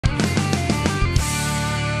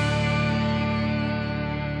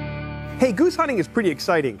Hey, goose hunting is pretty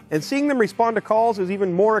exciting, and seeing them respond to calls is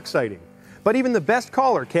even more exciting. But even the best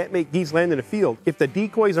caller can't make geese land in a field if the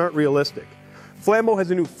decoys aren't realistic. Flambeau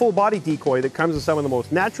has a new full-body decoy that comes with some of the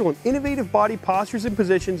most natural and innovative body postures and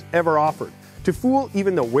positions ever offered, to fool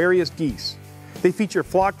even the wariest geese. They feature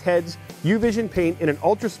flocked heads, U-Vision paint, and an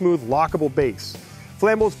ultra-smooth lockable base.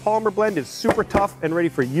 Flambeau's polymer blend is super tough and ready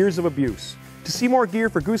for years of abuse. To see more gear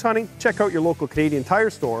for goose hunting, check out your local Canadian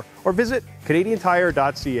Tire store or visit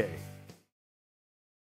canadiantire.ca.